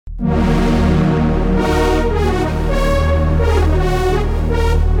Mike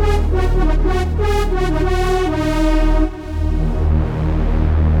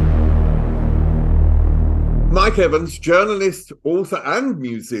Evans, journalist, author, and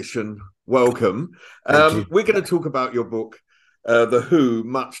musician, welcome. Thank you. We're going to talk about your book, The Who,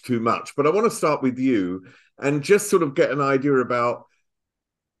 Much Too Much. But I want to start with you and just sort of get an idea about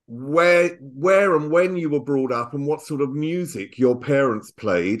where and when you were brought up and what sort of music your parents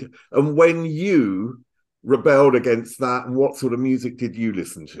played and when you rebelled against that and what sort of music did you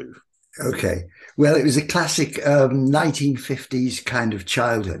listen to? Okay. Well, it was a classic 1950s kind of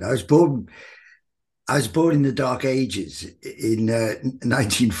childhood. I was born in the Dark Ages in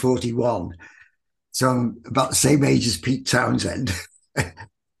 1941, so I'm about the same age as Pete Townsend.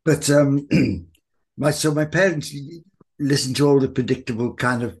 But my parents listened to all the predictable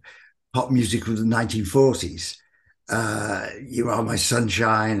kind of pop music of the 1940s. You Are My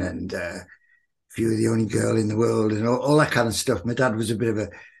Sunshine and If You Were the Only Girl in the World and all that kind of stuff. My dad was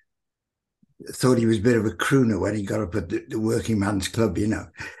thought he was a bit of a crooner when he got up at the working man's club,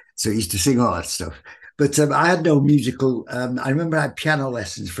 So he used to sing all that stuff. But I had no musical. I remember I had piano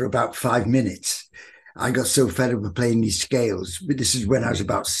lessons for about 5 minutes. I got so fed up with playing these scales, but this is when I was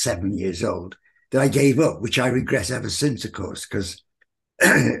about 7 years old, that I gave up, which I regret ever since, of course, because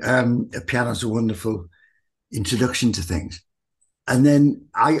a piano's a wonderful introduction to things. And then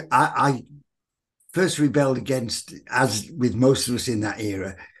I first rebelled against, as with most of us in that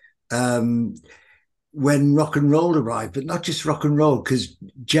era, when rock and roll arrived, but not just rock and roll, because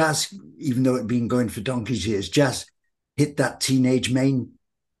jazz, even though it'd been going for donkey's years, jazz hit that teenage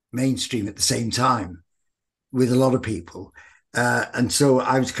mainstream at the same time with a lot of people. And so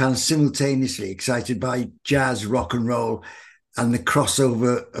I was kind of simultaneously excited by jazz, rock and roll, and the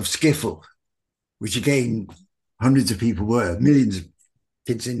crossover of skiffle, which again, hundreds of people were, millions of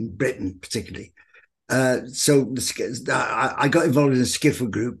kids in Britain particularly. So I got involved in a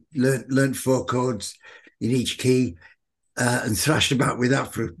skiffle group, learned 4 chords in each key, and thrashed about with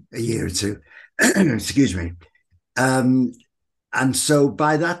that for a year or two. Excuse me. And so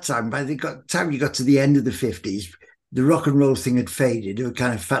by that time, by the time you got to the end of the 50s, the rock and roll thing had faded. It was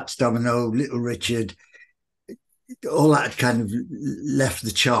kind of Fats Domino, Little Richard, all that had kind of left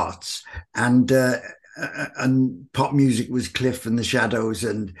the charts. And pop music was Cliff and the Shadows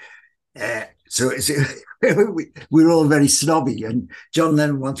and... So we were all very snobby, and John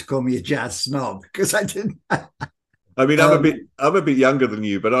Lennon wanted to call me a jazz snob because I didn't. I mean, I'm a bit younger than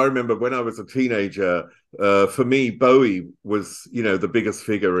you, but I remember when I was a teenager. For me, Bowie was, the biggest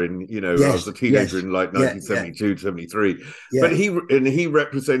figure in, Yes, I was a teenager yes, in like 1972, 73. yeah, But he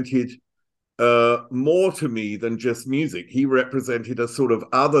represented more to me than just music. He represented a sort of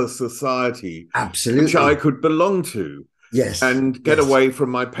other society, which I absolutely, could belong to. yes, And get yes. away from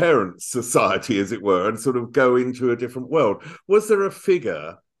my parents' society, as it were, and sort of go into a different world. Was there a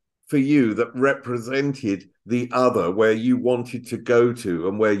figure for you that represented the other, where you wanted to go to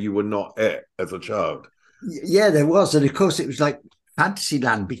and where you were not at as a child? Yeah, there was, and of course it was like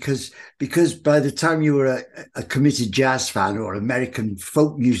Fantasyland because by the time you were a committed jazz fan or American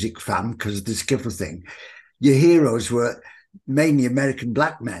folk music fan, because of the skiffle thing, your heroes were mainly American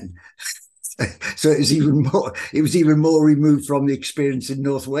black men. So it was even more removed from the experience in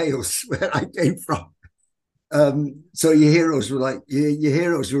North Wales where I came from. So your heroes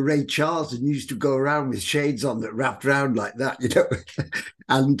were Ray Charles and used to go around with shades on that wrapped around like that,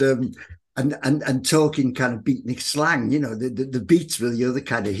 and talking kind of beatnik slang. The Beats were the other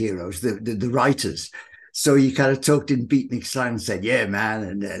kind of heroes, the writers. So you kind of talked in beatnik slang and said, "Yeah, man,"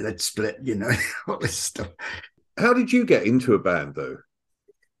 and let's split, all this stuff. How did you get into a band, though?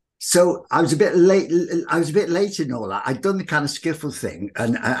 So I was a bit late. I was a bit late in all that. I'd done the kind of skiffle thing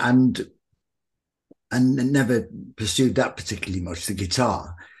and never pursued that particularly much, the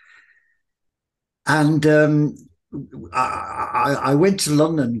guitar. And I went to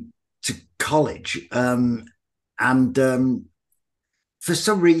London to college, and for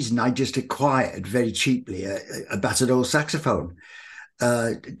some reason I just acquired very cheaply a battered old saxophone,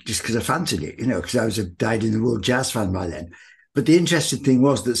 just because I fancied it, because I was a dyed-in-the-wool jazz fan by then. But the interesting thing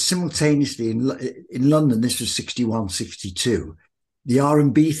was that simultaneously in London, this was 61, 62, the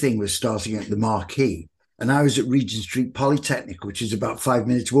R&B thing was starting at the Marquee. And I was at Regent Street Polytechnic, which is about 5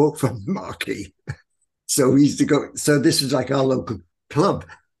 minutes walk from the Marquee. So we used to go. So this was like our local club.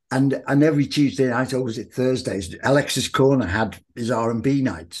 And every Tuesday night, or was it Thursdays, Alexis Corner had his R&B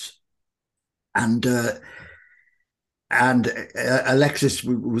nights. And Alexis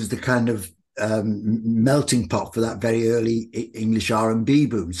was the kind of melting pot for that very early English R&B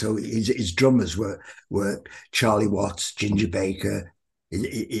boom. So his drummers were Charlie Watts, Ginger Baker,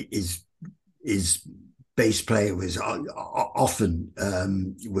 his bass player was often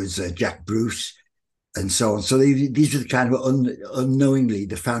was Jack Bruce and so on. So these were the kind of unknowingly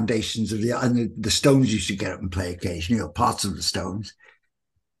the foundations of the Stones used to get up and play occasionally, or parts of the Stones.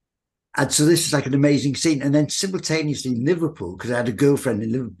 And so this is like an amazing scene. And then simultaneously in Liverpool, because I had a girlfriend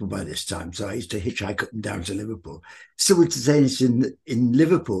in Liverpool by this time, so I used to hitchhike up and down to Liverpool. Simultaneously in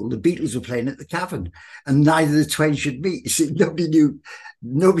Liverpool, the Beatles were playing at the Cavern, and neither the twain should meet. See, nobody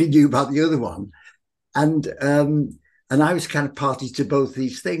knew about the other one. And I was kind of party to both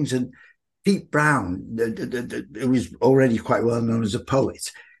these things. And Pete Brown, who was already quite well known as a poet,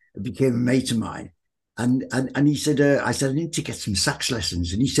 became a mate of mine. And he said, I said, I need to get some sax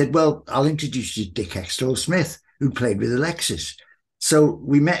lessons. And he said, well, I'll introduce you to Dick Extall-Smith, who played with Alexis. So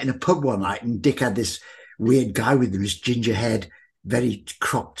we met in a pub one night, and Dick had this weird guy with him, this ginger head, very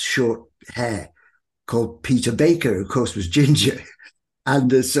cropped, short hair, called Peter Baker, who of course was ginger.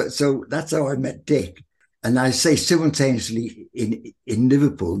 And so that's how I met Dick. And I say simultaneously in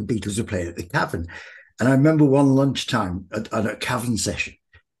Liverpool, the Beatles were playing at the Cavern. And I remember one lunchtime at a Cavern session,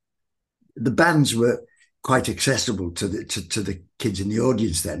 the bands were quite accessible to the kids in the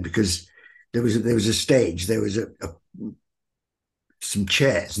audience then, because there was a stage, there was some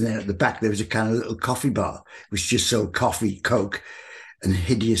chairs, and then at the back there was a kind of little coffee bar which just sold coffee, Coke, and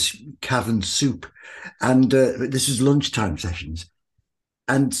hideous Cavern soup. And this is lunchtime sessions,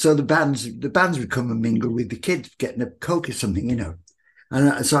 and so the bands would come and mingle with the kids, getting a Coke or something, you know.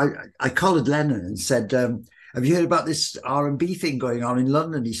 And so I collared Lennon and said, have you heard about this R&B thing going on in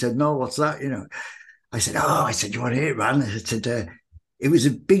London? He said, no, what's that? You know, I said, you want to hear it, man? I said, it was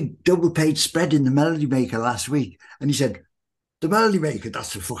a big double-page spread in the Melody Maker last week. And he said, the Melody Maker,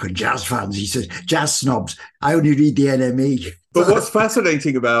 that's for fucking jazz fans. He said, jazz snobs. I only read the NME. But what's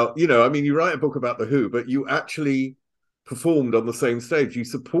fascinating about, you know, I mean, you write a book about The Who, but you actually performed on the same stage. You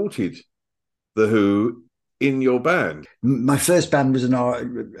supported The Who in your band. My first band was a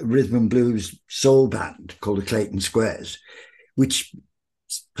rhythm and blues soul band called the Clayton Squares, which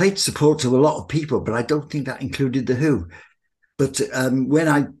played support to a lot of people, but I don't think that included The Who. But when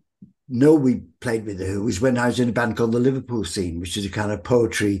I know we played with The Who was when I was in a band called the Liverpool Scene, which is a kind of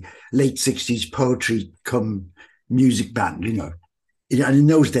poetry, late 60s poetry come music band, you know. And in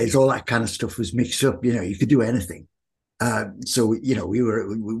those days, all that kind of stuff was mixed up, you know, you could do anything. So, you know,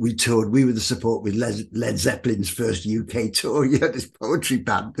 we toured, we were the support with Led Zeppelin's first UK tour. You know, this poetry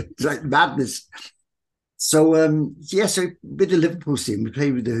band, it's like madness. So, so with the Liverpool Scene, we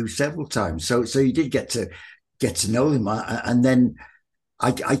played with The Who several times. So you did get to know them. And then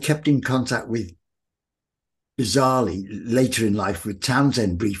I kept in contact with, bizarrely, later in life with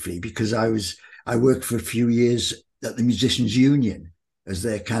Townsend briefly, because I worked for a few years at the Musicians Union as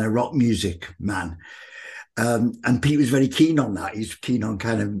their kind of rock music man. And Pete was very keen on that. He's keen on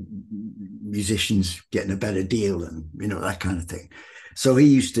kind of musicians getting a better deal and, you know, that kind of thing. So he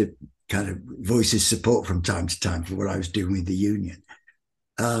used to kind of voice his support from time to time for what I was doing with the union.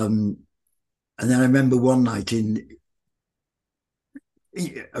 And then I remember one night in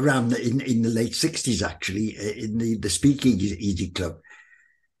the late 60s, actually, in the Speakeasy Club,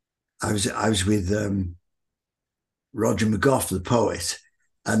 I was with Roger McGough, the poet,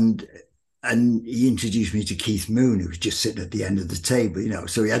 and he introduced me to Keith Moon, who was just sitting at the end of the table, you know.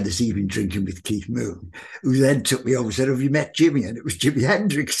 So he had this evening drinking with Keith Moon, who then took me over and said, have you met Jimmy? And it was Jimi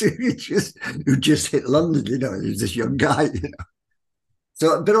Hendrix, who just hit London, you know. He was this young guy, you know.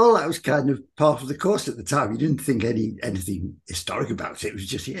 So, but all that was kind of part of the course at the time. You didn't think anything historic about it. It was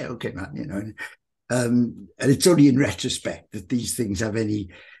just, yeah, okay, man, you know. And it's only in retrospect that these things have any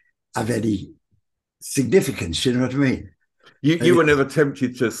significance, you know what I mean? You were never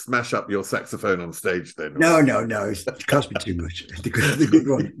tempted to smash up your saxophone on stage then? No. It cost me too much.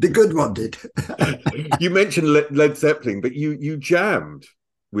 The good one did. You mentioned Led Zeppelin, but you jammed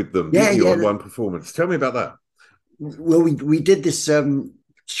with them, on one performance. Tell me about that. Well, we did this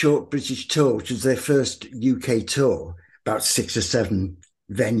short British tour, which was their first UK tour, about 6 or 7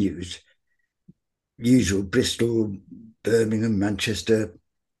 venues, usual Bristol, Birmingham, Manchester,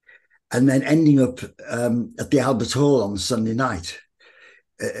 and then ending up at the Albert Hall on Sunday night,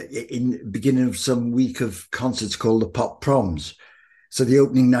 in the beginning of some week of concerts called the Pop Proms. So the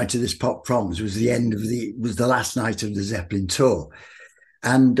opening night of this Pop Proms was the last night of the Zeppelin tour.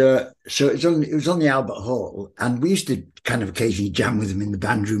 And so it was on the Albert Hall, and we used to kind of occasionally jam with them in the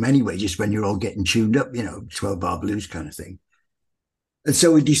band room anyway, just when you're all getting tuned up, you know, 12-bar blues kind of thing. And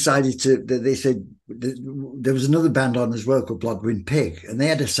so we decided they said there was another band on as well called Bloodwind Pig, and they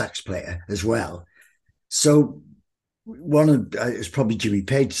had a sax player as well. So one of it was probably Jimmy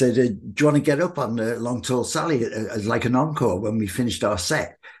Page said, "Do you want to get up on Long Tall Sally as like an encore when we finished our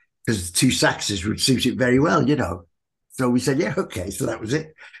set?" Because the two saxes would suit it very well, you know. So we said, "Yeah, okay." So that was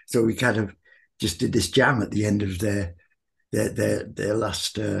it. So we kind of just did this jam at the end of their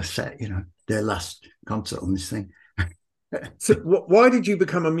last set, you know, their last concert on this thing. So, why did you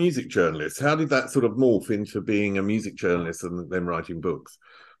become a music journalist? How did that sort of morph into being a music journalist and then writing books?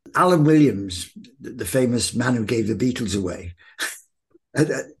 Alan Williams, the famous man who gave the Beatles away,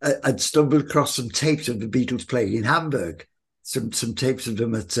 I'd stumbled across some tapes of the Beatles playing in Hamburg, some tapes of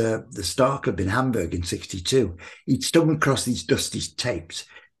them at the Star Club in Hamburg in '62. He'd stumbled across these dusty tapes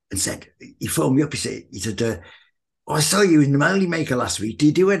and said, he phoned me up, he said, "Oh, I saw you in the Melody Maker last week. Do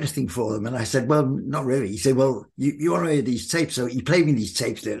you do anything for them?" And I said, "Well, not really." He said, "Well, you want to hear these tapes?" So he played me these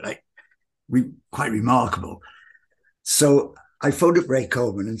tapes. They're like quite remarkable. So I phoned up Ray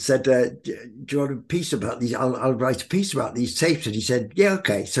Coleman and said, "Do you want a piece about these? I'll write a piece about these tapes." And he said, "Yeah,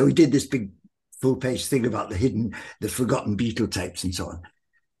 okay." So he did this big full-page thing about the forgotten Beatle tapes and so on.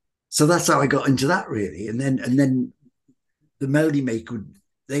 So that's how I got into that, really. And then the Melody Maker,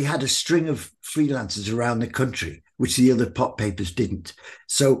 they had a string of freelancers around the country, which the other pop papers didn't.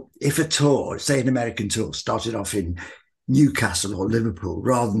 So if a tour, say an American tour, started off in Newcastle or Liverpool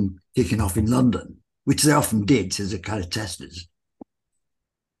rather than kicking off in London, which they often did as a kind of testers,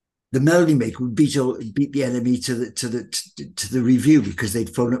 the Melody Maker would beat the enemy to the review because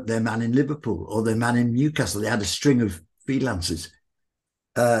they'd phone up their man in Liverpool or their man in Newcastle. They had a string of freelancers.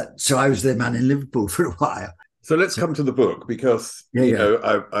 So I was their man in Liverpool for a while. So let's come to the book because, you know,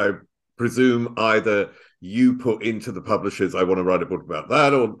 I presume either you put into the publishers, "I want to write a book about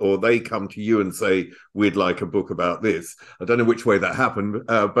that," or they come to you and say, "We'd like a book about this." I don't know which way that happened,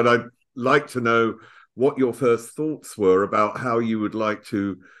 but I'd like to know what your first thoughts were about how you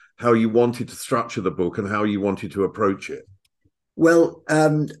wanted to structure the book and how you wanted to approach it. Well,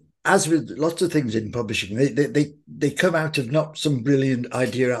 as with lots of things in publishing, they come out of not some brilliant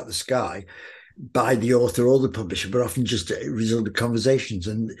idea out of the sky by the author or the publisher, but often just a result of conversations.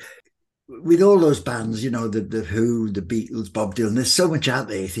 And with all those bands, you know, the Who, the Beatles, Bob Dylan, there's so much out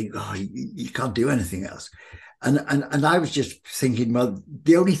there. You think, oh, you can't do anything else. And I was just thinking, well,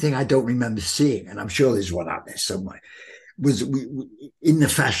 the only thing I don't remember seeing, and I'm sure there's one out there somewhere, was in the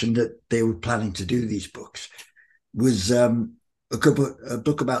fashion that they were planning to do these books, was a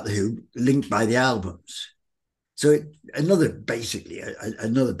book about the Who linked by the albums. So another biography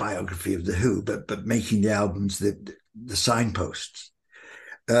of the Who, but making the albums the signposts.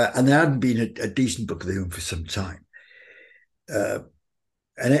 And there hadn't been a decent book of the Who for some time. And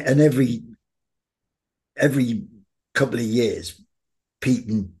every couple of years, Pete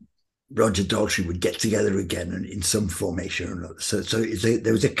and Roger Daltrey would get together again and in some formation or another. So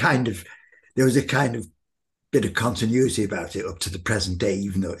there was a kind of bit of continuity about it up to the present day,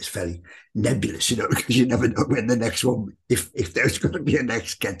 even though it's fairly nebulous, you know, because you never know when the next one, if there's going to be a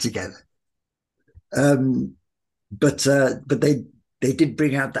next get together. But they did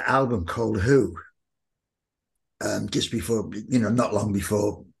bring out the album called Who, just before, you know, not long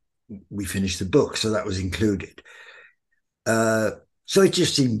before we finished the book, so that was included. So it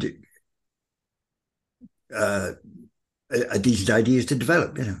just seemed a decent idea to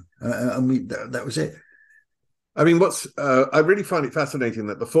develop, you know, and that was it. I mean, I really find it fascinating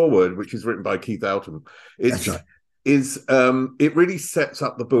that the foreword, which is written by Keith Altham, That's right. It really sets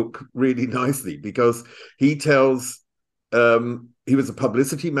up the book really nicely because he tells he was a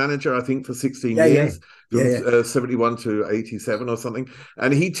publicity manager, I think, for 16 years, from 71 to 87 or something,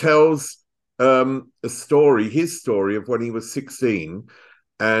 and he tells his story of when he was 16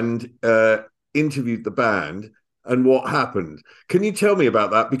 and interviewed the band and what happened. Can you tell me about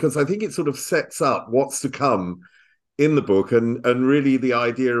that? Because I think it sort of sets up what's to come in the book and really the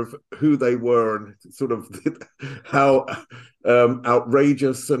idea of who they were and sort of how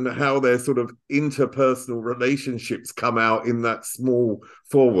outrageous and how their sort of interpersonal relationships come out in that small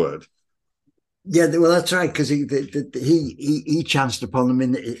foreword. Yeah, well, that's right, because he chanced upon them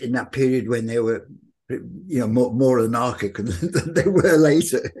in that period when they were, you know, more anarchic than they were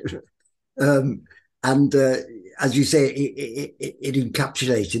later. And as you say, it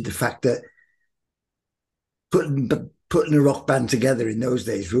encapsulated the fact that putting a rock band together in those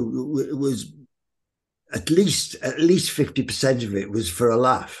days was at least 50% of it was for a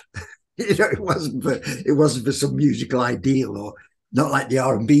laugh. You know, it wasn't for some musical ideal, or not like the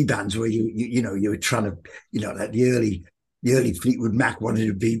R&B bands where you were trying to, you know, like the early Fleetwood Mac wanted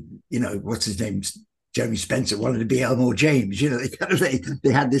to be, you know, what's his name, Jeremy Spencer wanted to be Elmore James. You know,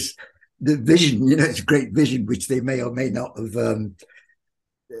 they had the vision, you know, it's a great vision, which they may or may not have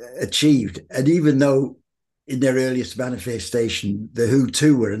achieved. And even though in their earliest manifestation, the Who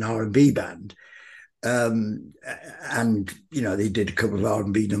too were an R&B band. And, you know, they did a couple of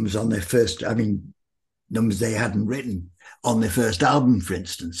R&B numbers on their first, I mean, numbers they hadn't written on their first album, for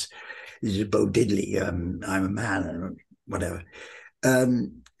instance. This is Bo Diddley, I'm a Man, and whatever.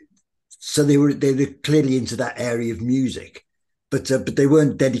 So they were clearly into that area of music, but they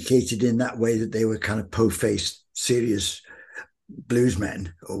weren't dedicated in that way, that they were kind of po-faced, serious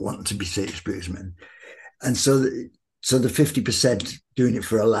bluesmen, or wanting to be serious bluesmen. And so the 50% doing it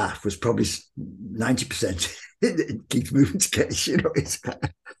for a laugh was probably 90% Keith Moon's case, you know.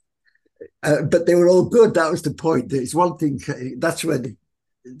 But they were all good. That was the point. It's one thing. That's where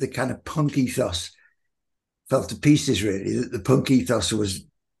the kind of punk ethos fell to pieces, really. The punk ethos was,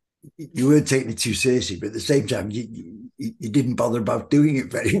 you weren't taking it too seriously, but at the same time, you didn't bother about doing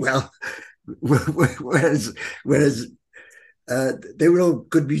it very well. Whereas they were all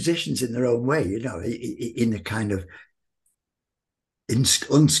good musicians in their own way, you know, in a kind of as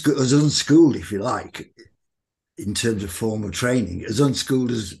unschooled, if you like, in terms of formal training, as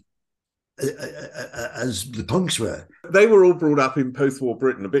unschooled as the punks were. They were all brought up in post-war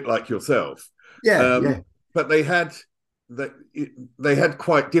Britain, a bit like yourself. Yeah. But they had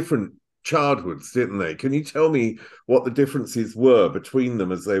quite different childhoods, didn't they? Can you tell me what the differences were between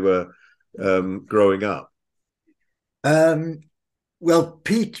them as they were growing up? Well,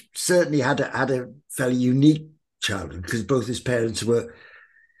 Pete certainly had a fairly unique childhood, because both his parents were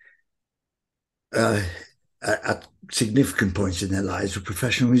at significant points in their lives were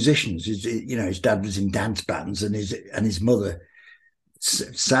professional musicians. His dad was in dance bands, and his mother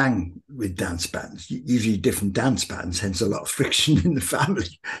sang with dance bands, usually different dance bands, hence a lot of friction in the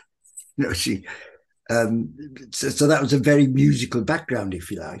family. You know, so that was a very musical background, if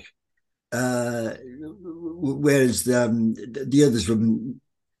you like. Whereas the others were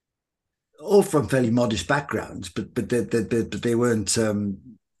all from fairly modest backgrounds, but they weren't.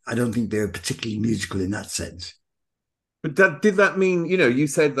 I don't think they were particularly musical in that sense. But did that mean, you know, you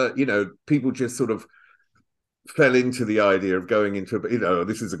said that, you know, people just sort of fell into the idea of going into, you know,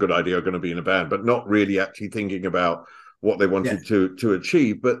 this is a good idea, I'm going to be in a band, but not really actually thinking about what they wanted to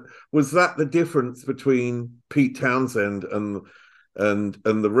achieve. But was that the difference between Pete Townshend and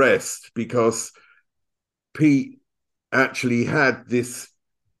the rest? Because Pete actually had this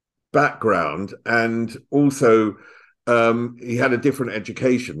background, and also he had a different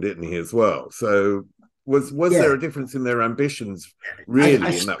education, didn't he, as well? So was there a difference in their ambitions, really,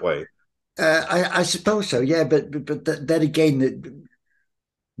 in that way? I suppose so, yeah. But then again, the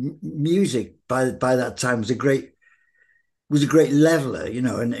music by that time was a great leveler, you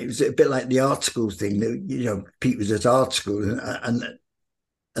know, and it was a bit like the art school thing. That, you know, Pete was at art school, and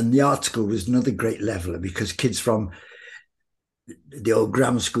the art school was another great leveler, because kids from the old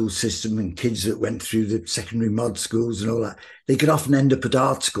grammar school system and kids that went through the secondary mod schools and all that, they could often end up at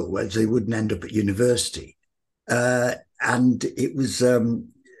art school, whereas they wouldn't end up at university. And it was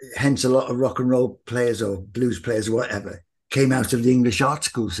hence a lot of rock and roll players or blues players or whatever came out of the English art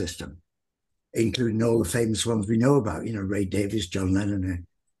school system, including all the famous ones we know about, you know, Ray Davies, John Lennon.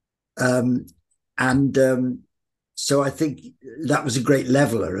 So I think that was a great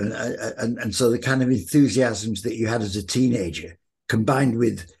leveler. And so the kind of enthusiasms that you had as a teenager, combined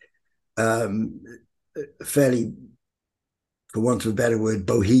with fairly, for want of a better word,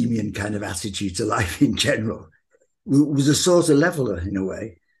 bohemian kind of attitude to life in general, was a sort of leveler in a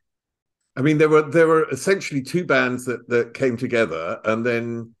way. I mean, there were essentially two bands that came together, and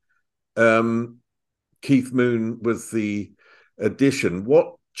then Keith Moon was the addition.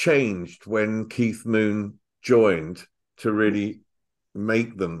 What changed when Keith Moon joined to really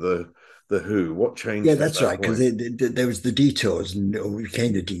make them the Who? What changed? Yeah, that's right, because there was the Detours, and it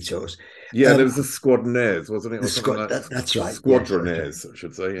became the Detours. Yeah, there was the Squadronaires, wasn't it? That's right. Squadronaires, I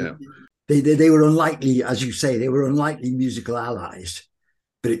should say, yeah. They were unlikely, as you say, they were unlikely musical allies,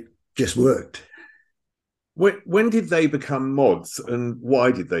 but it just worked. When did they become mods, and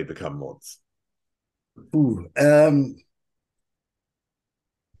why did they become mods?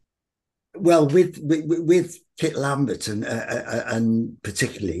 Well, with Kit Lambert and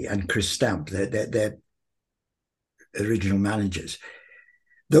particularly and Chris Stamp, their original managers,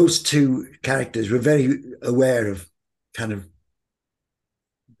 those two characters were very aware of kind of,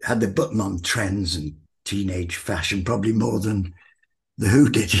 had their button on trends and teenage fashion, probably more than the Who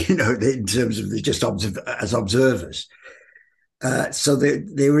did, you know, in terms of just as observers. So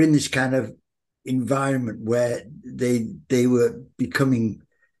they were in this kind of environment where they were becoming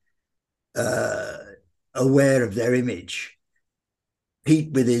aware of their image.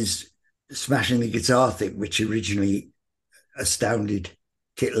 Pete with his smashing the guitar thing, which originally astounded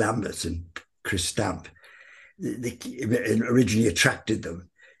Kit Lambert and Chris Stamp, originally attracted them.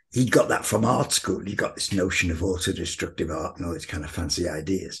 He got that from art school. He got this notion of auto-destructive art and all these kind of fancy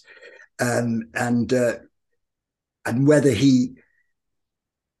ideas. And whether he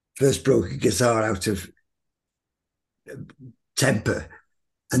first broke a guitar out of temper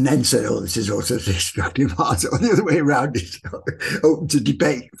and then said, "Oh, this is auto-destructive art," or the other way around, is open to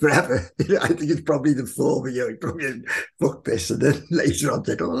debate forever. I think it's probably the former. He probably fuck this, and then later on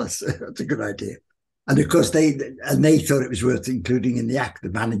said, "Oh, that's a good idea." And of course, they thought it was worth including in the act. The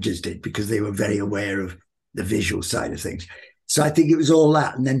managers did, because they were very aware of the visual side of things. So I think it was all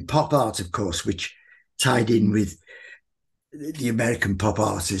that, and then pop art, of course, which tied in with the American pop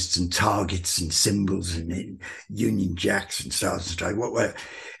artists and targets and symbols and Union Jacks and Stars and Stripes.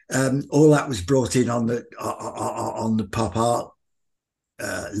 All that was brought in on the pop art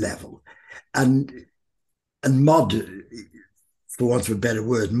level, and mod, for want of a better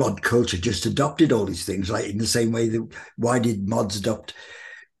word, mod culture just adopted all these things, like in the same way that why did mods adopt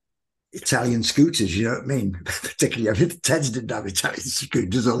Italian scooters? You know what I mean? Particularly, I mean, the Teds didn't have Italian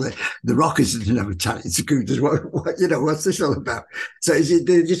scooters, or the Rockers didn't have Italian scooters. What's this all about? So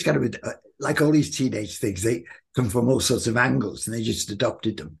they're just kind of like all these teenage things. They come from all sorts of angles, and they just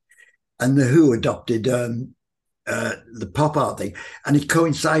adopted them. And the Who adopted the pop art thing, and it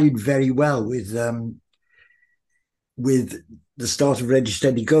coincided very well with the start of Ready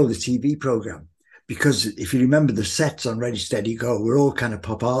Steady Go, the TV program. Because if you remember, the sets on Ready Steady Go were all kind of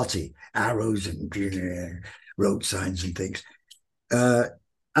pop arty, arrows and road signs and things. And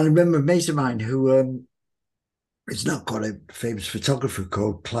I remember a mate of mine who is not quite a famous photographer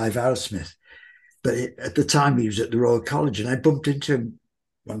called Clive Arrowsmith, but at the time he was at the Royal College, and I bumped into him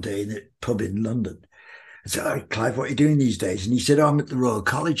one day in a pub in London. I said, "Oh, Clive, what are you doing these days?" And he said, "Oh, I'm at the Royal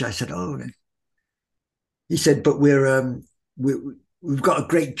College." I said, "Oh." He said, "But we've got a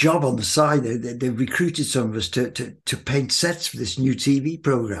great job on the side. They've recruited some of us to paint sets for this new TV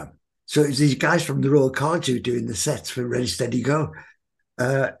program." So it's these guys from the Royal College who are doing the sets for Ready Steady Go,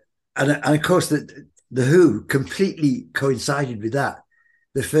 and of course the Who completely coincided with that.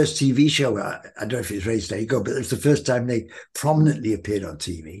 The first TV show, I don't know if it was Ready Steady Go, but it was the first time they prominently appeared on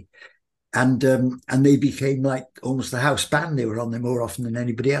TV, and they became like almost the house band. They were on there more often than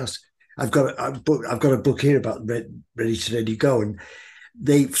anybody else. I've got a book here about Ready Steady Go, and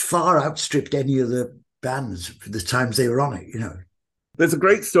they far outstripped any other bands for the times they were on it. There's a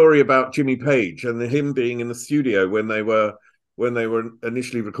great story about Jimmy Page and him being in the studio when they were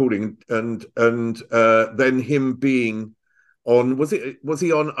initially recording, and then him being on. Was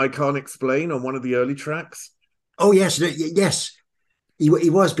he on I Can't Explain on one of the early tracks? Oh yes, he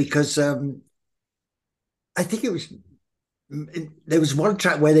was, because I think it was. There was one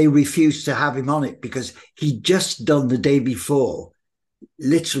track where they refused to have him on it because he'd just done the day before,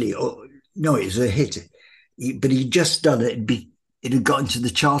 literally. No, it was a hit, but he'd just done it. It had got into the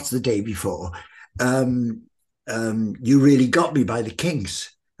charts the day before. "You Really Got Me" by the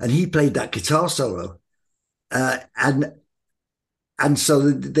Kinks, and he played that guitar solo, and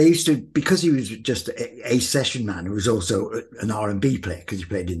so they used to, because he was just a session man who was also an R&B player, because he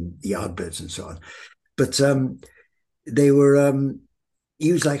played in the Yardbirds and so on, but. They were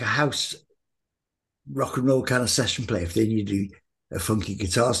he was like a house rock and roll kind of session player. If they needed a funky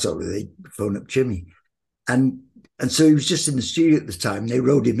guitar solo, they'd phone up Jimmy, and so he was just in the studio at the time. They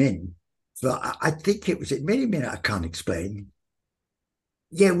wrote him in. So I think it made him in I Can't Explain.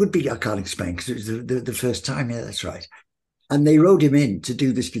 Yeah, it would be I Can't Explain, because it was the first time. Yeah, that's right. And they wrote him in to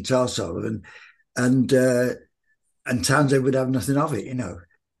do this guitar solo, and Townsend would have nothing of it.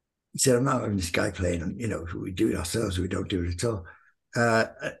 He said, "I'm not having this guy playing, we do it ourselves, we don't do it at all."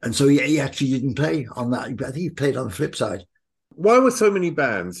 And so he actually didn't play on that. I think he played on the flip side. Why were so many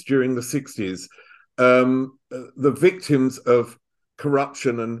bands during the 60s the victims of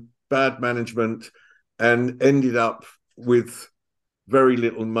corruption and bad management, and ended up with very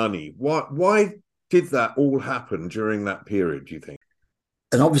little money? Why did that all happen during that period, do you think?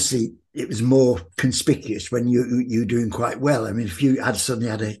 And obviously, it was more conspicuous when you're doing quite well. I mean, if you suddenly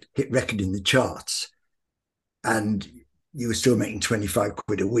had a hit record in the charts and you were still making 25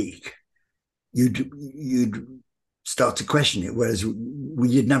 quid a week, you'd start to question it. Whereas we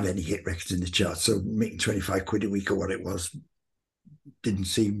didn't have any hit records in the charts, so making 25 quid a week or what it was didn't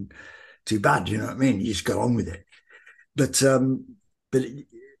seem too bad. You know what I mean? You just go on with it. But a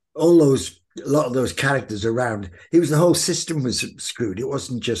lot of those characters around, the whole system was screwed. It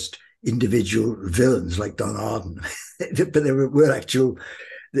wasn't just individual villains like Don Arden, but there were actual,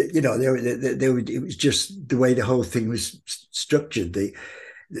 it was just the way the whole thing was structured.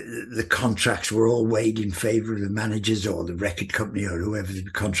 The contracts were all weighed in favor of the managers or the record company or whoever the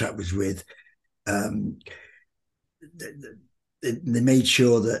contract was with. they made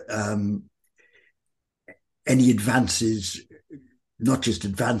sure that any advances, not just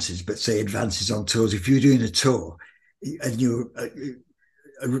advances, but say advances on tours. If you're doing a tour and you're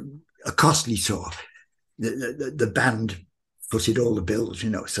a costly tour, the band footed all the bills,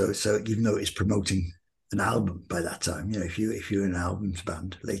 So even though it's promoting an album by that time, if you're an albums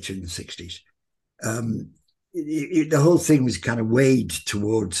band later in the 60s, the whole thing was kind of weighed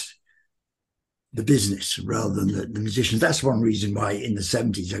towards the business rather than the musicians. That's one reason why in the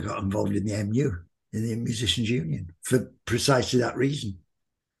 70s I got involved in the MU, in the Musicians Union, for precisely that reason.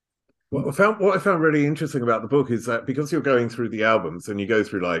 What I found really interesting about the book is that because you're going through the albums and you go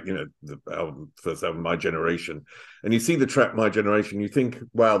through the first album, My Generation, and you see the track My Generation, you think,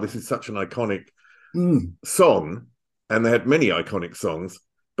 wow, this is such an iconic song, and they had many iconic songs,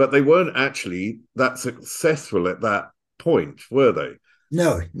 but they weren't actually that successful at that point, were they?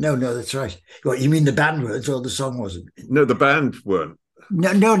 No, that's right. What, you mean the band words or the song wasn't? No, the band weren't.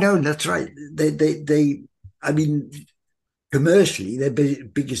 No, that's right. I mean, commercially, their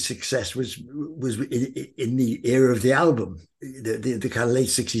biggest success was in the era of the album, the kind of late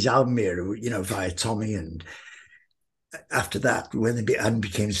 60s album era, via Tommy, and after that, when they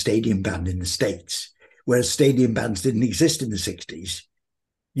became a stadium band in the States, whereas stadium bands didn't exist in the 60s.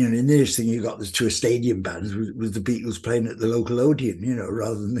 The nearest thing you got to a stadium band was the Beatles playing at the local Odeon,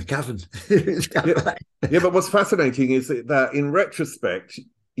 rather than the Cavern. Yeah, but what's fascinating is that in retrospect,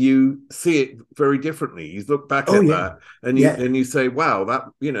 you see it very differently. You look back at that and you say, wow,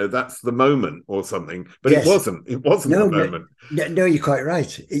 that's the moment or something. But it wasn't. It wasn't the moment. No, you're quite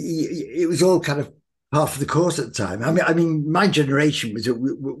right. It was all kind of half of the course at the time. I mean, My Generation was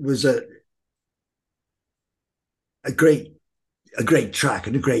a great track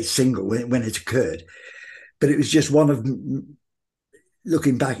and a great single when it occurred, but it was just one of,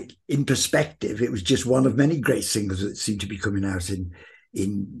 looking back in perspective, it was just one of many great singles that seemed to be coming out in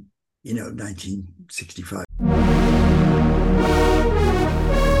 1965.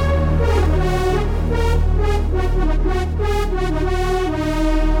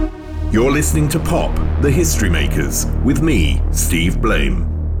 You're listening to Pop, The History Makers, with me, Steve Blame.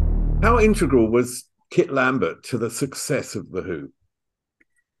 How integral was Kit Lambert to the success of The Who?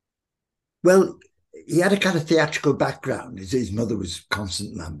 Well, he had a kind of theatrical background. His mother was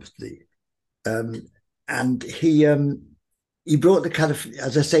Constance Lambert, and he brought the kind of,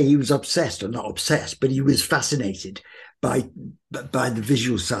 as I say, he was obsessed, or not obsessed, but he was fascinated by the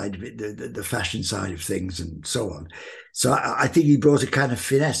visual side of it, the fashion side of things, and so on. So I think he brought a kind of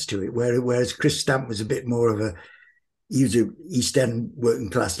finesse to it, whereas Chris Stamp was a bit more of he was an East End working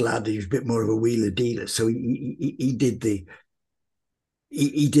class lad. He was a bit more of a wheeler dealer. So he did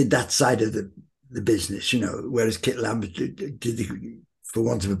that side of the business, whereas Kit Lambert did for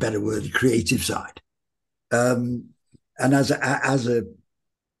want of a better word, the creative side. And as a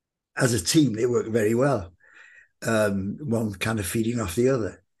team, they worked very well. One kind of feeding off the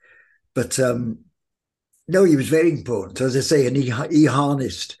other. But no, he was very important, as I say, and he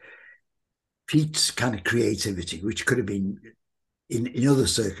harnessed Pete's kind of creativity, which could have been in other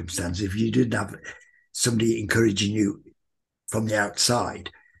circumstances, if you didn't have somebody encouraging you from the outside,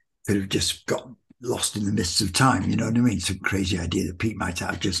 could have just got lost in the mists of time. You know what I mean? Some crazy idea that Pete might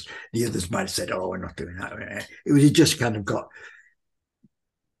have, just the others might have said, "Oh, we're not doing that." It was just kind of got,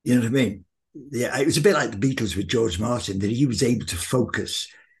 you know what I mean? Yeah, it was a bit like the Beatles with George Martin, that he was able to focus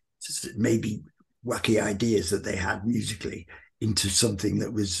maybe wacky ideas that they had musically into something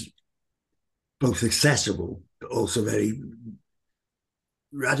that was both accessible but also very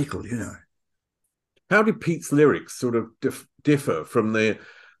radical, How did Pete's lyrics sort of differ from the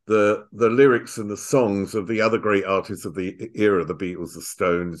lyrics and the songs of the other great artists of the era, the Beatles, the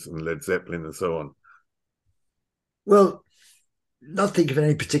Stones, and Led Zeppelin, and so on? Well, not thinking of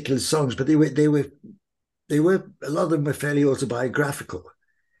any particular songs, but they were a lot of them were fairly autobiographical.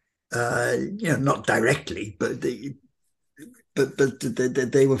 Not directly, but they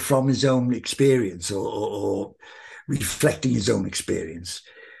were from his own experience or reflecting his own experience.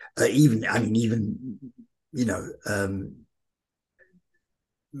 My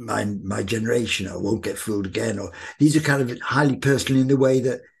Generation, or Won't Get Fooled Again, or these are kind of highly personal in the way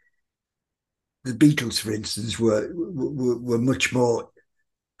that the Beatles, for instance, were much more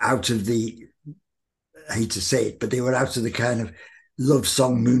out of the, I hate to say it, but they were out of the kind of love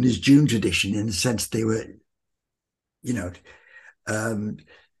song Moon is June tradition, in the sense they were,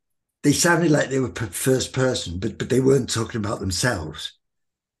 they sounded like they were first person, but they weren't talking about themselves.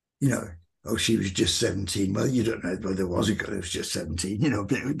 Oh, she was just 17. Well, you don't know whether there was a girl who was just 17,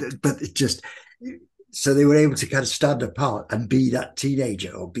 but it just, so they were able to kind of stand apart and be that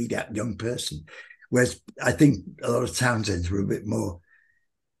teenager or be that young person Whereas I think a lot of Townsend's were a bit more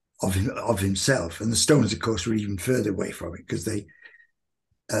of himself, and the Stones, of course, were even further away from it because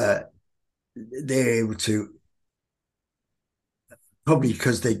they're able to, probably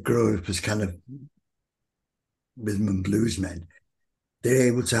because they grow up as kind of rhythm and blues men, they're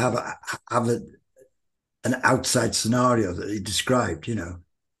able to have an outside scenario that they described, you know.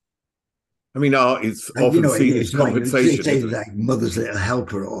 I mean, art is And, often seen as compensation. Say like Mother's Little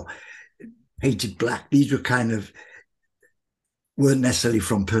Helper or Painted Black. These were weren't necessarily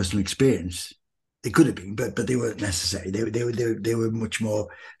from personal experience. They could have been, but they weren't necessary. They were much more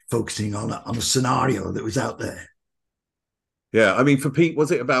focusing on a scenario that was out there. Yeah, I mean, for Pete,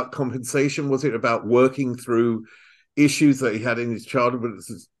 was it about compensation? Was it about working through issues that he had in his childhood?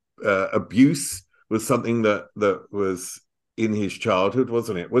 Abuse was something that was in his childhood,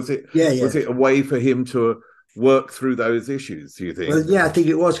 wasn't it? Was it? Yeah, yeah. Was it a way for him to work through those issues? Do you think? Well, yeah, I think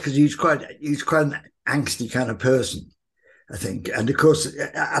it was, because he was quite an angsty kind of person, I think, and of course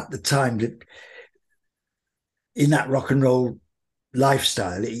at the time that in that rock and roll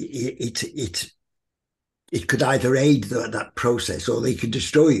lifestyle, it could either aid that process or they could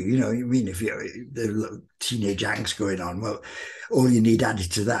destroy you. You know what I mean? If there's teenage angst going on, well, all you need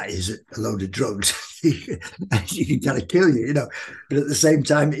added to that is a load of drugs. And you can kind of kill you, you know. But at the same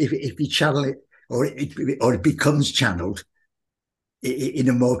time, if you channel it, or it becomes channeled in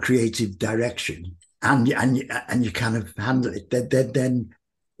a more creative direction, and you kind of handle it, then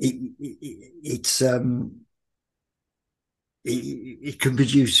it can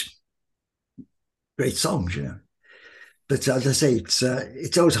produce great songs, you know. But as I say,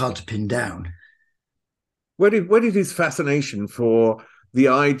 it's always hard to pin down. Where did his fascination for the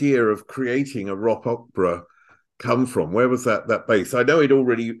idea of creating a rock opera come from? Where was that base? I know he'd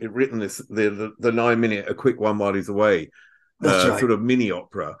already written the 9-minute A Quick One While He's Away, right, sort of mini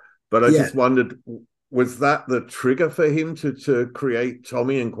opera. But I just wondered, was that the trigger for him to create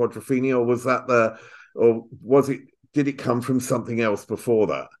Tommy and Quadrophenia, or did it come from something else before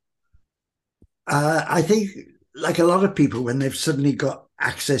that? I think, like a lot of people, when they've suddenly got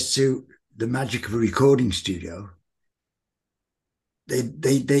access to the magic of a recording studio,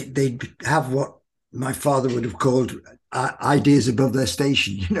 they have what my father would have called ideas above their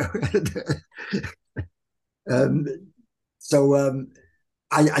station, you know.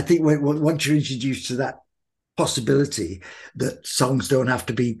 I think once you're introduced to that possibility that songs don't have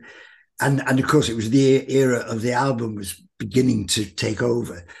to be, and of course it was the era of the album was beginning to take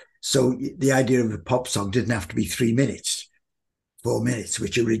over. So the idea of a pop song didn't have to be 3 minutes, 4 minutes,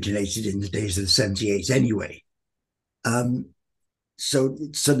 which originated in the days of the 78s anyway. So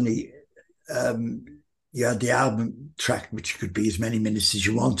suddenly you had the album track, which could be as many minutes as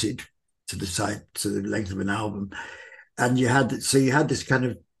you wanted to the length of an album. And you had this kind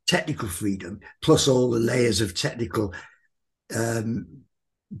of technical freedom, plus all the layers of technical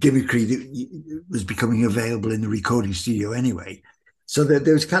gimmickry that was becoming available in the recording studio anyway. So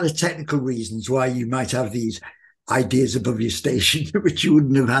there was kind of technical reasons why you might have these ideas above your station, which you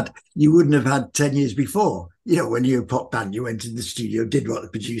wouldn't have had 10 years before. You know, when you're a pop band, you went in the studio, did what the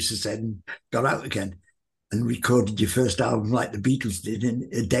producer said, and got out again, and recorded your first album like the Beatles did in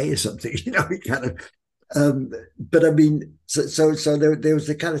a day or something. You know, it kind of. But I mean, so there was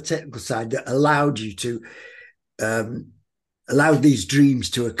the kind of technical side that allowed you to allow these dreams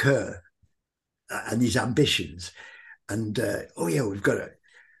to occur and these ambitions. And we've got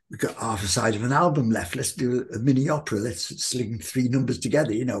half a side of an album left. Let's do a mini opera. Let's sling 3 numbers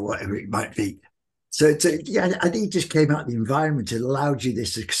together, you know, whatever it might be. So I think it just came out of the environment. It allowed you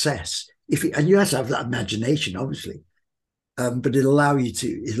this success. And you have to have that imagination, obviously, but it allowed you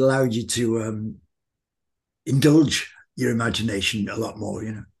to indulge your imagination a lot more,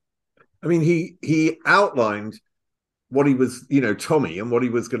 you know. I mean, he outlined what he was, you know, Tommy, and what he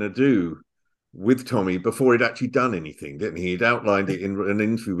was going to do with Tommy before he'd actually done anything, didn't he? He'd outlined it in an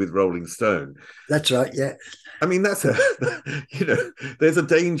interview with Rolling Stone. That's right, yeah. I mean, that's you know, there's a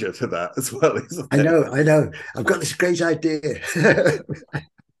danger to that as well, isn't there? I know. I've got this great idea.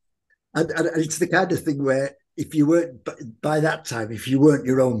 and it's the kind of thing where if you weren't, by that time, if you weren't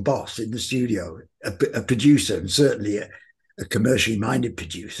your own boss in the studio, a producer, and certainly a commercially minded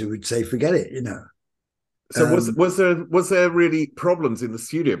producer, would say, forget it, you know. So was there really problems in the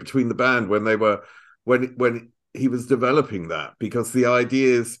studio between the band when he was developing that? Because the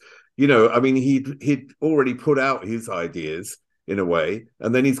ideas, you know, I mean, he'd already put out his ideas in a way,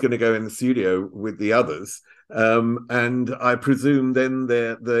 and then he's going to go in the studio with the others, and I presume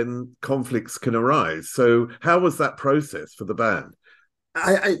then conflicts can arise. So how was that process for the band?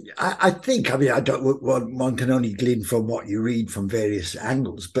 I think, I mean, one can only glean from what you read from various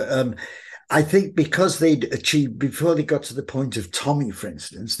angles, but I think because they'd achieved, before they got to the point of Tommy, for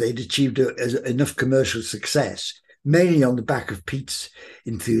instance, they'd achieved enough commercial success, mainly on the back of Pete's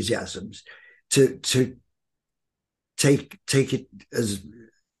enthusiasms, to take it as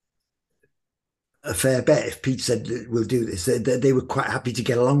a fair bet. If Pete said we'll do this, they were quite happy to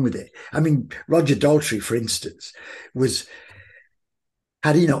get along with it. I mean, Roger Daltrey, for instance,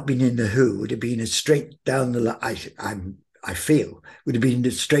 had he not been in the Who, would have been a straight down the line. I feel would have been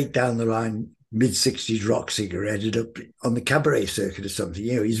a straight down the line mid-60s rock singer, ended up on the cabaret circuit or something.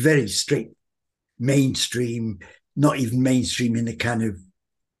 You know, he's very straight mainstream, not even mainstream in the kind of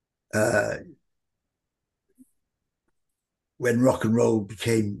when rock and roll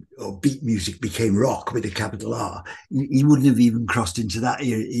became, or beat music became rock with a capital R. He wouldn't have even crossed into that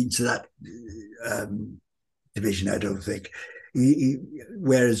division, I don't think.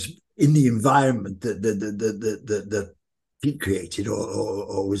 Whereas in the environment that Pete created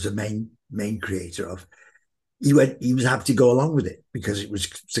or was a main creator of, he was happy to go along with it because it was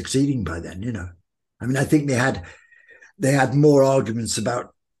succeeding by then, you know. I mean, I think they had more arguments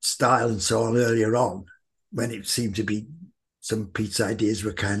about style and so on earlier on, when it seemed to be some Pete's ideas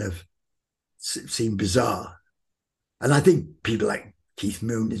were kind of seemed bizarre. And I think people like Keith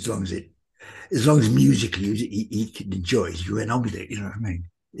Moon, as long as musically he could enjoy it, he went on with it, you know what I mean?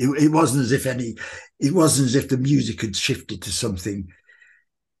 It wasn't as if the music had shifted to something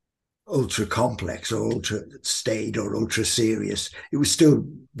ultra complex or ultra staid or ultra serious. It was still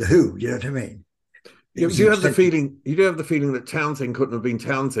the Who, you know what I mean? You do have the feeling that Townshend couldn't have been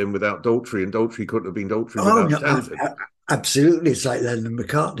Townshend without Daltrey, and Daltrey couldn't have been Daltrey without Townshend. Absolutely, it's like Lennon and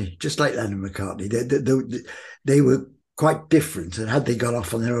McCartney, just like Lennon and McCartney. They were quite different, and had they gone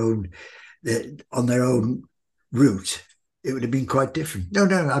off on their own route, it would have been quite different. No,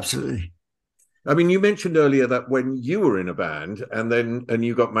 absolutely. I mean, you mentioned earlier that when you were in a band and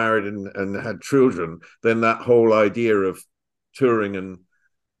you got married and had children, then that whole idea of touring and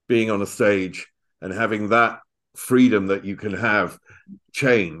being on a stage and having that freedom that you can have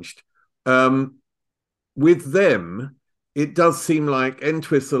changed. With them, it does seem like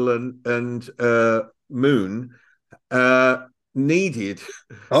Entwistle and Moon needed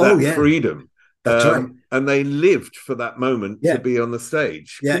freedom. That's right. And they lived for that moment to be on the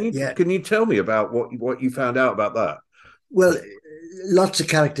stage. Can you tell me about what you found out about that? Well, lots of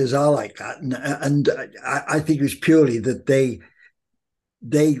characters are like that, and I think it was purely that they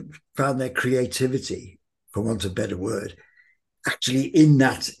found their creativity, for want of a better word, actually in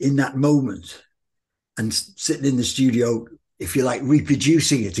that moment, and sitting in the studio, if you like,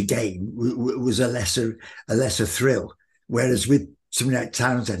 reproducing it again was a lesser thrill. Whereas with something like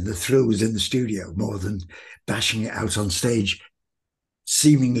Townshend, the thrill was in the studio more than bashing it out on stage,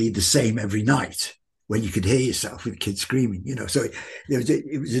 seemingly the same every night when you could hear yourself with kids screaming, you know. So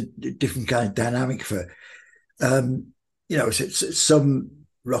it was a different kind of dynamic for, you know, some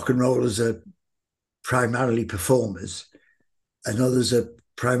rock and rollers are primarily performers and others are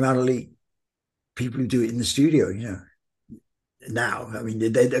primarily people who do it in the studio, you know. Now, I mean,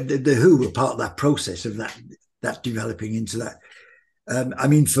 the Who were part of that process of that developing into that. I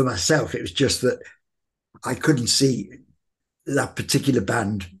mean, for myself, it was just that I couldn't see that particular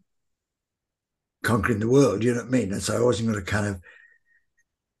band conquering the world, you know what I mean? And so I wasn't going to kind of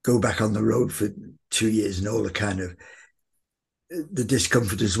go back on the road for 2 years and all the kind of the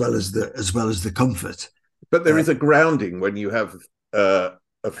discomfort as well as the comfort. But there is a grounding when you have a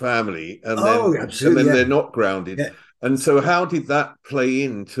family, and then they're not grounded. Yeah. And so, how did that play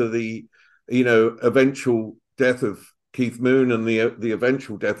into the, you know, eventual death of Keith Moon and the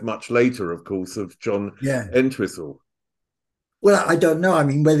eventual death much later, of course, of John Entwistle? Well, I don't know. I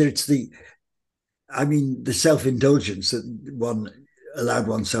mean, whether it's the self-indulgence that one allowed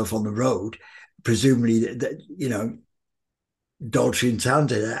oneself on the road, presumably that, you know, Daltrey and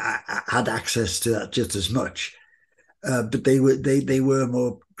Townshend had access to that just as much, but they were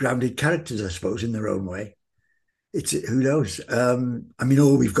more grounded characters, I suppose, in their own way. Who knows? I mean,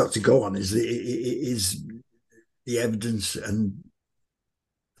 all we've got to go on is the evidence, and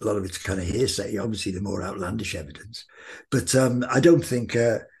a lot of it's kind of hearsay. Obviously, the more outlandish evidence, but I don't think.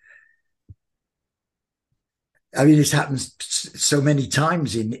 I mean, it's happened so many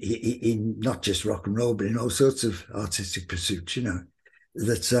times in not just rock and roll, but in all sorts of artistic pursuits. You know,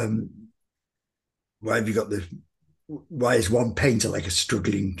 that why is one painter like a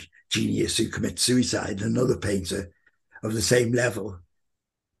struggling genius who commits suicide, and another painter of the same level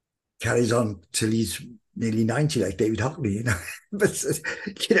carries on till he's nearly 90, like David Hockney, you know? But,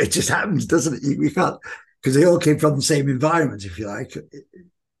 you know, it just happens, doesn't it? We can't, because they all came from the same environment, if you like.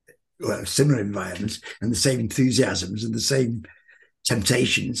 Well, similar environments and the same enthusiasms and the same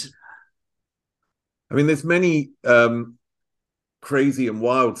temptations. I mean, there's many crazy and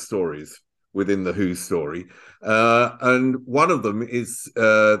wild stories within the Who story. And one of them is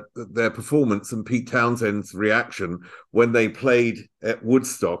their performance and Pete Townshend's reaction when they played at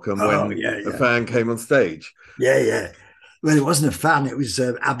Woodstock and when a fan came on stage. Yeah. Well, it wasn't a fan. It was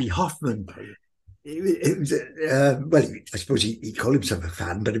Abbie Hoffman. It was well, I suppose he called himself a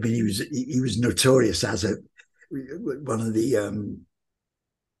fan, but I mean, he was notorious as one of the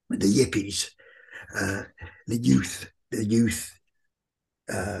yippies, the youth.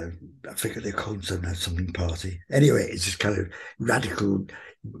 I forget they called something party. Anyway, it's just kind of radical.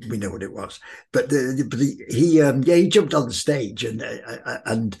 We know what it was, but he jumped on the stage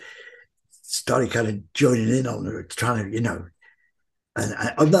and started kind of joining in on it, trying to,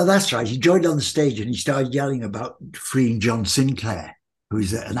 And no, that's right. He joined on the stage and he started yelling about freeing John Sinclair, who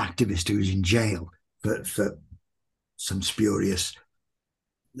is an activist who was in jail for some spurious.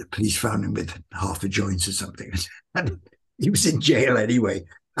 The police found him with half a joint or something, and he was in jail anyway.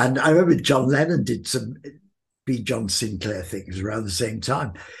 And I remember John Lennon did some Free John Sinclair things around the same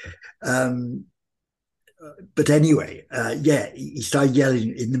time. But anyway, he started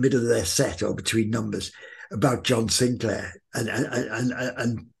yelling in the middle of their set or between numbers about John Sinclair,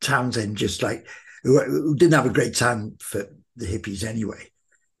 and Townshend, just like, who didn't have a great time for the hippies anyway,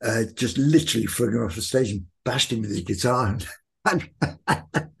 just literally flung him off the stage and bashed him with his guitar. And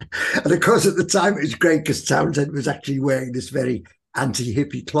of course, at the time, it was great because Townshend was actually wearing this very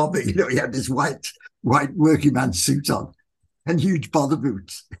anti-hippie clothing. He had this white working man suit on and huge bother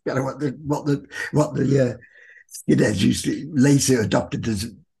boots. What the skinheads used to later adopted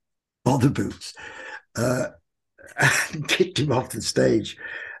as bother boots. And kicked him off the stage.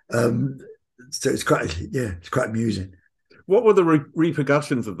 So it's quite amusing. What were the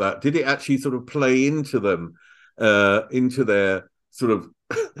repercussions of that? Did it actually sort of play into them, into their sort of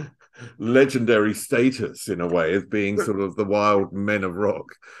legendary status in a way as being sort of the wild men of rock?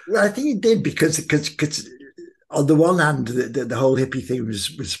 Well, I think it did because on the one hand, the whole hippie thing was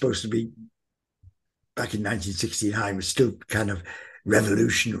supposed to be, back in 1969, was still kind of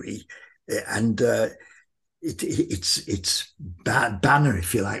revolutionary, and its banner,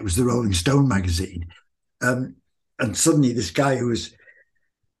 if you like, was the Rolling Stone magazine, and suddenly this guy who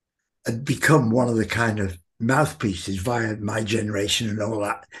had become one of the kind of mouthpieces via My Generation and all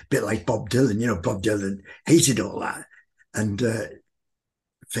that, a bit like Bob Dylan. Bob Dylan hated all that and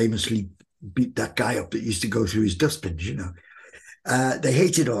famously beat that guy up that used to go through his dustbins. They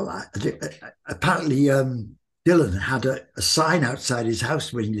hated all that. Apparently, Dylan had a sign outside his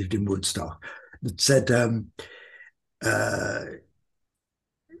house when he lived in Woodstock that said,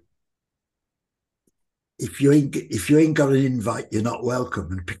 if you ain't got an invite, you're not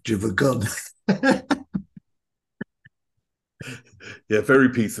welcome, and a picture of a gun. Yeah, very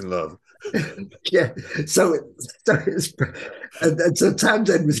peace and love. Yeah, so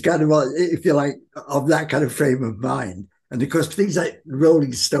Townshend was kind of, if you like, of that kind of frame of mind. And of course, things like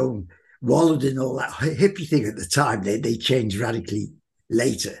Rolling Stone wallowed in all that hippie thing at the time. They changed radically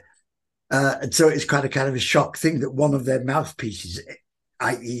later. And so it's quite a kind of a shock thing that one of their mouthpieces,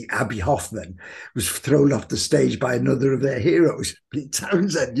 i.e. Abbie Hoffman, was thrown off the stage by another of their heroes, Pete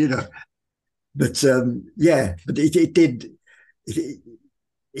Townsend, But but it did,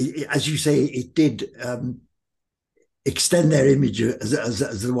 as you say, it did extend their image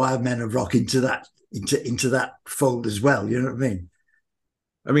as the wild men of rock into that fold as well. You know what I mean?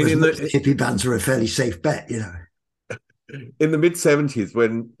 I mean, the hippie bands were a fairly safe bet, In the mid-70s,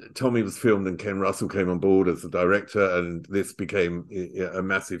 when Tommy was filmed and Ken Russell came on board as the director and this became a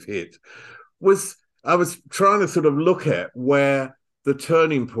massive hit, I was trying to sort of look at where the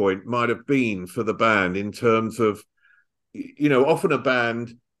turning point might have been for the band in terms of, often a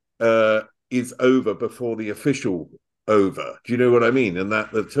band is over before the official over. Do you know what I mean? And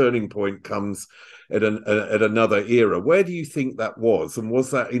that the turning point comes at another era. Where do you think that was? And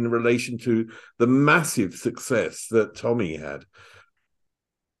was that in relation to the massive success that Tommy had?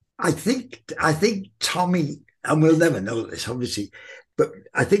 I think Tommy, and we'll never know this, obviously, but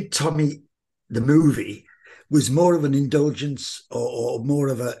I think Tommy, the movie, was more of an indulgence or more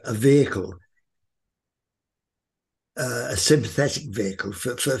of a vehicle, a sympathetic vehicle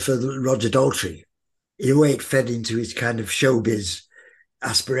for Roger Daltrey. In a way, it fed into his kind of showbiz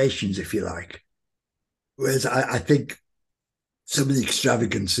aspirations, if you like. Whereas I think some of the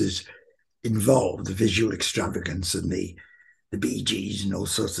extravagances involved, the visual extravagance and the Bee Gees and all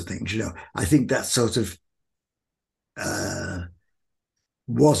sorts of things, I think that sort of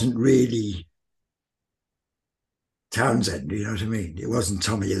wasn't really Townsend, you know what I mean? It wasn't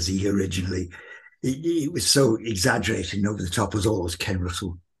Tommy as he originally. It was so exaggerated and over the top as all those Ken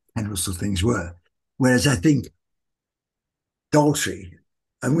Russell things were. Whereas I think Daltrey,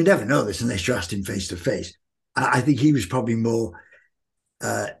 and we never know this unless you asked him face to face, I think he was probably more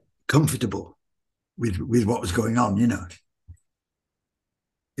comfortable with what was going on, you know.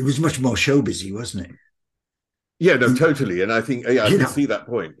 It was much more showbizy, wasn't it? Yeah, no, totally. And I think, I can see that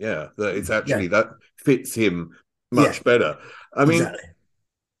point. Yeah, that it's actually, that fits him much better. I mean, exactly.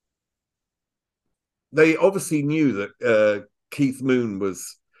 They obviously knew that Keith Moon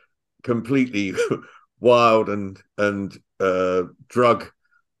was completely wild and drug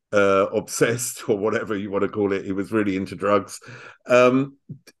obsessed, or whatever you want to call it. He was really into drugs.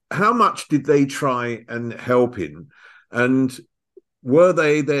 How much did they try and help him? And were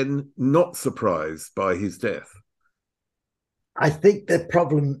they then not surprised by his death? I think the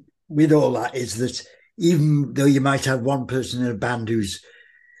problem with all that is that even though you might have one person in a band who's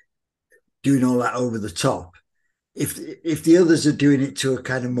doing all that over the top, if the others are doing it to a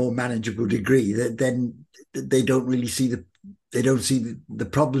kind of more manageable degree, then they don't really see the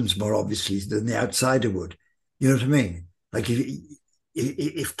problems more obviously than the outsider would. You know what I mean? Like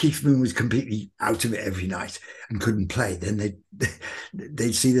if Keith Moon was completely out of it every night and couldn't play, then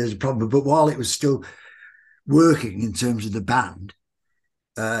they'd see there's a problem. But while it was still working in terms of the band,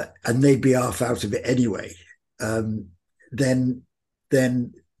 and they'd be half out of it anyway, then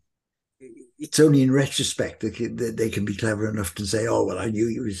it's only in retrospect that they can be clever enough to say, oh, well, I knew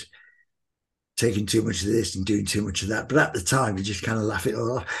he was taking too much of this and doing too much of that. But at the time, you just kind of laugh it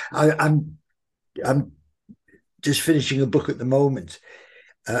all off. I'm just finishing a book at the moment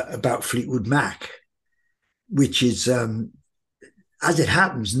about Fleetwood Mac, which is, as it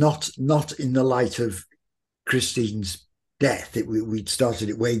happens, not in the light of Christine's death. We'd started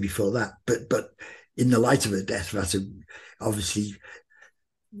it way before that, but in the light of her death, that's obviously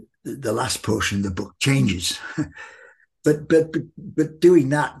the last portion of the book changes. but doing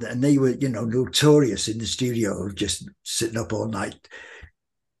that, and they were, notorious in the studio of just sitting up all night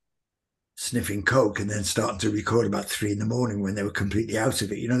sniffing coke and then starting to record about 3 a.m. when they were completely out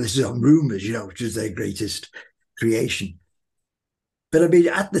of it. This is on Rumours, which is their greatest creation. But I mean,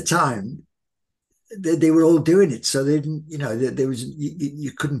 at the time, they were all doing it, so they didn't. There was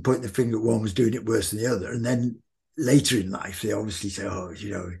you couldn't point the finger at one was doing it worse than the other. And then later in life, they obviously say, "Oh,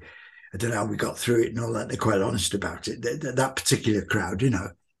 I don't know how we got through it," and all that. They're quite honest about it. That particular crowd,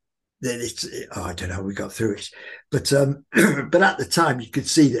 it's I don't know how we got through it. But but at the time, you could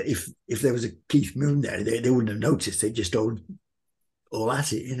see that if there was a Keith Moon there, they wouldn't have noticed. They just all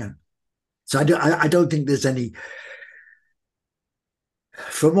at it, So I don't think there's any.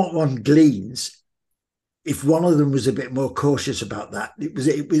 From what one gleans, if one of them was a bit more cautious about that, it was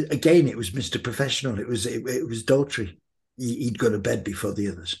Mr. Professional. It was Daltrey. He'd go to bed before the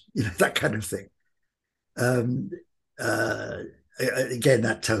others, that kind of thing. Again,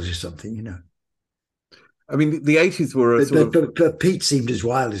 that tells you something, I mean, the 80s were but Pete seemed as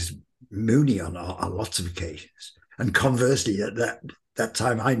wild as Mooney on lots of occasions. And conversely, at that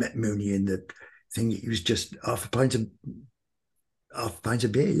time I met Mooney in the thing, he was just half a pint of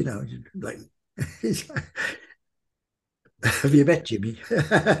beer, like. Have you met Jimmy?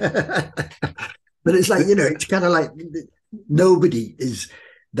 But it's like, it's kind of like nobody is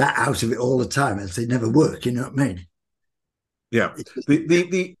that out of it all the time, as they never work, you know what I mean? Yeah.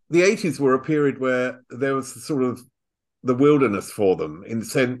 The 80s were a period where there was sort of the wilderness for them, in the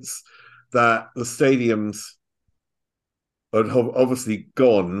sense that the stadiums are obviously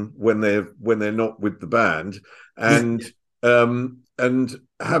gone when they're not with the band, and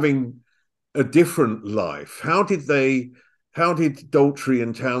having a different life. How did Daltrey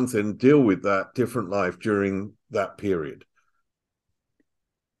and Townshend deal with that different life during that period?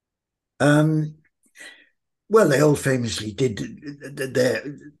 Well, they all famously did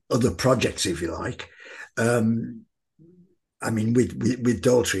their other projects, if you like. I mean, with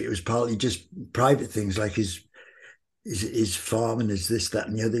Daltrey, it was partly just private things, like his farm and his this, that,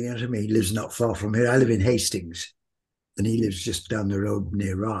 and the other. You know what I mean? He lives not far from here. I live in Hastings, and he lives just down the road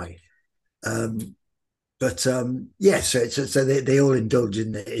near Rye. So they all indulge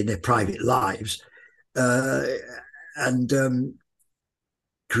in their private lives, and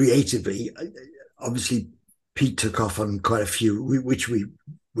creatively, obviously, Pete took off on quite a few, which we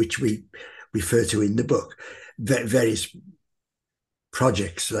refer to in the book, various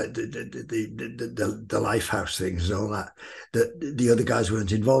projects, like the Lifehouse things and all that the other guys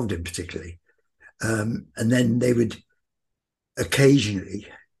weren't involved in particularly, and then they would occasionally.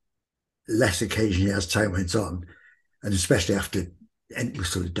 Less occasionally as time went on, and especially after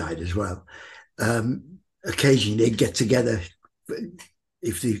Entwistle sort of died as well. Occasionally they'd get together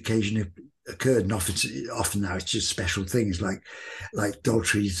if the occasion occurred, and often now it's just special things like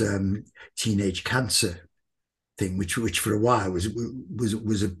Daltrey's Teenage Cancer thing, which for a while was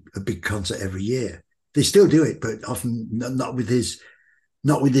a big concert every year. They still do it, but often not with his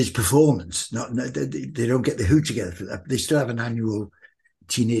performance. They don't get the Who together for that. They still have an annual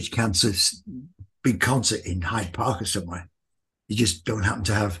Teenage Cancer big concert in Hyde Park or somewhere. You just don't happen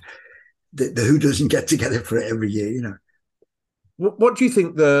to have the Who doesn't get together for it every year, you know. What do you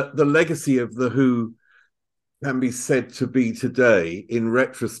think the legacy of the Who can be said to be today, in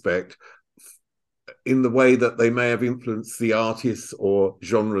retrospect, in the way that they may have influenced the artists or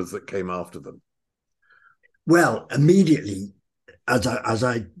genres that came after them? Well, immediately, as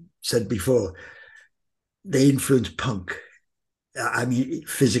I said before, they influenced punk. I mean,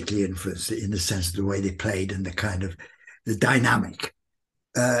 physically influenced it in the sense of the way they played and the kind of the dynamic.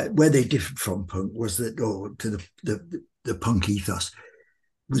 Where they differed from punk was that, or to the punk ethos,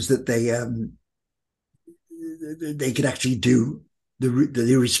 was that they could actually do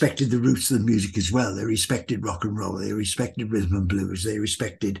they respected the roots of the music as well. They respected rock and roll. They respected rhythm and blues. They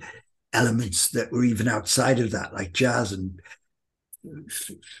respected elements that were even outside of that, like jazz and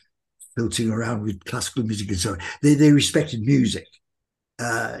filtering around with classical music and so on. They respected music.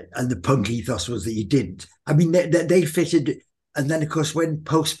 And the punk ethos was that you didn't. I mean, they fitted. And then, of course, when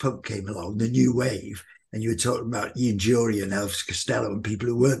post-punk came along, the new wave, and you were talking about Ian Dury and Elvis Costello and people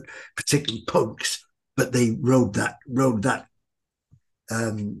who weren't particularly punks, but they rode that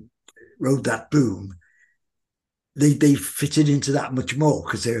boom. They fitted into that much more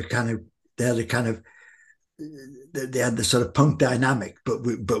because they had the sort of punk dynamic, but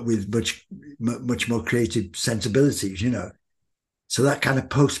with much more creative sensibilities, you know. So that kind of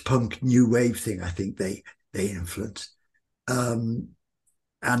post-punk new wave thing, I think they influenced. And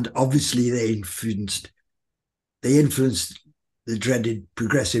obviously they influenced the dreaded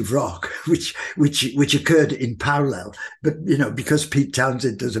progressive rock, which occurred in parallel. But, you know, because Pete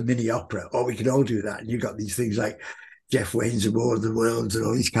Townsend does a mini opera, or we can all do that. And you've got these things like Jeff Wayne's A War of the Worlds and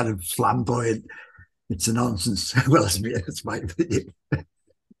all these kind of flamboyant, it's a nonsense. Well, that's my opinion.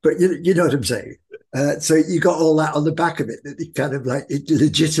 But you know what I'm saying? So you got all that on the back of it. It kind of like, it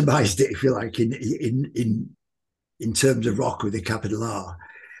legitimized it, if you like, in terms of rock with a capital R,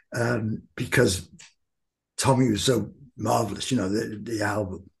 because Tommy was so marvelous, you know, the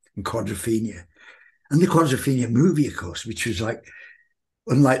album and Quadrophenia. And the Quadrophenia movie, of course, which was like,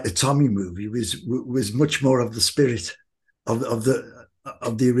 unlike the Tommy movie, was much more of the spirit of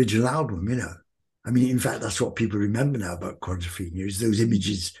the original album, you know. I mean, in fact, that's what people remember now about Quadrophenia, is those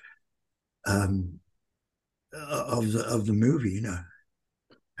images of the movie, you know.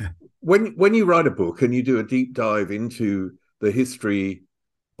 When you write a book and you do a deep dive into the history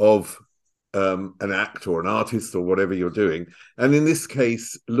of an act or an artist or whatever you're doing, and in this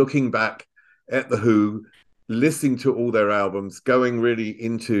case, looking back at the Who, listening to all their albums, going really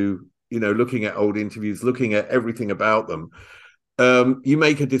into, you know, looking at old interviews, looking at everything about them, you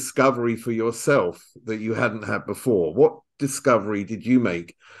make a discovery for yourself that you hadn't had before. What discovery did you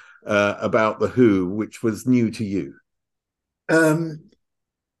make about the Who, which was new to you?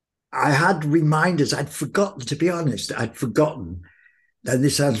 I had reminders. I'd forgotten, to be honest. And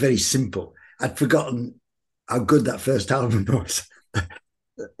this sounds very simple, I'd forgotten how good that first album was.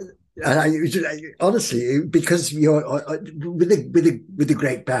 And honestly, because you're with a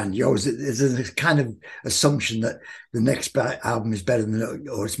great band, you always, there's a kind of assumption that the next album is better than,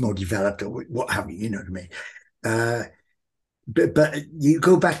 or it's more developed, or what have you. You know what I mean? But you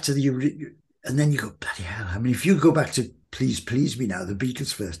go back to and then you go, bloody hell! I mean, if you go back to Please Please Me Now, the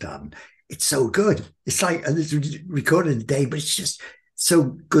Beatles' first album, it's so good. It's like, and it's recorded in a day, but it's just so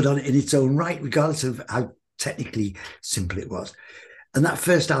good in its own right, regardless of how technically simple it was. And that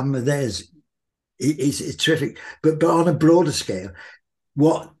first album of theirs is terrific. But on a broader scale,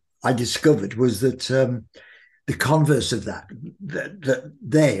 what I discovered was that the converse of that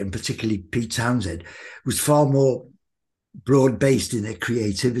they, and particularly Pete Townsend, was far more broad-based in their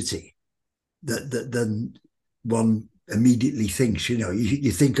creativity than one immediately thinks. You know,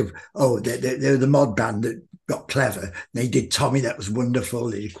 you think of, oh, they're the mod band that got clever. They did Tommy, that was wonderful.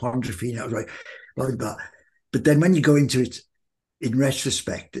 They did Quadrophenia, that was right, blah, blah, blah. But then when you go into it, in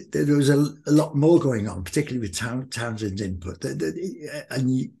retrospect, there was a lot more going on, particularly with Townsend's input.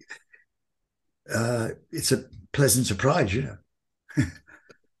 And it's a pleasant surprise, you know.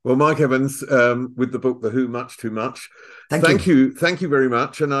 Well, Mike Evans, with the book The Who, Much Too Much. Thank you very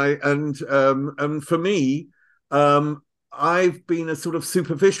much. And for me, I've been a sort of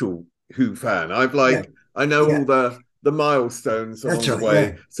superficial Who fan. I know all the milestones along the way.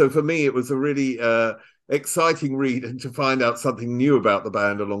 Yeah. So for me, it was a really exciting read, and to find out something new about the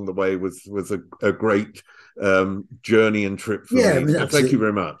band along the way was a great journey and trip for me. So thank you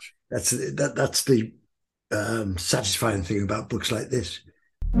very much. That's the satisfying thing about books like this.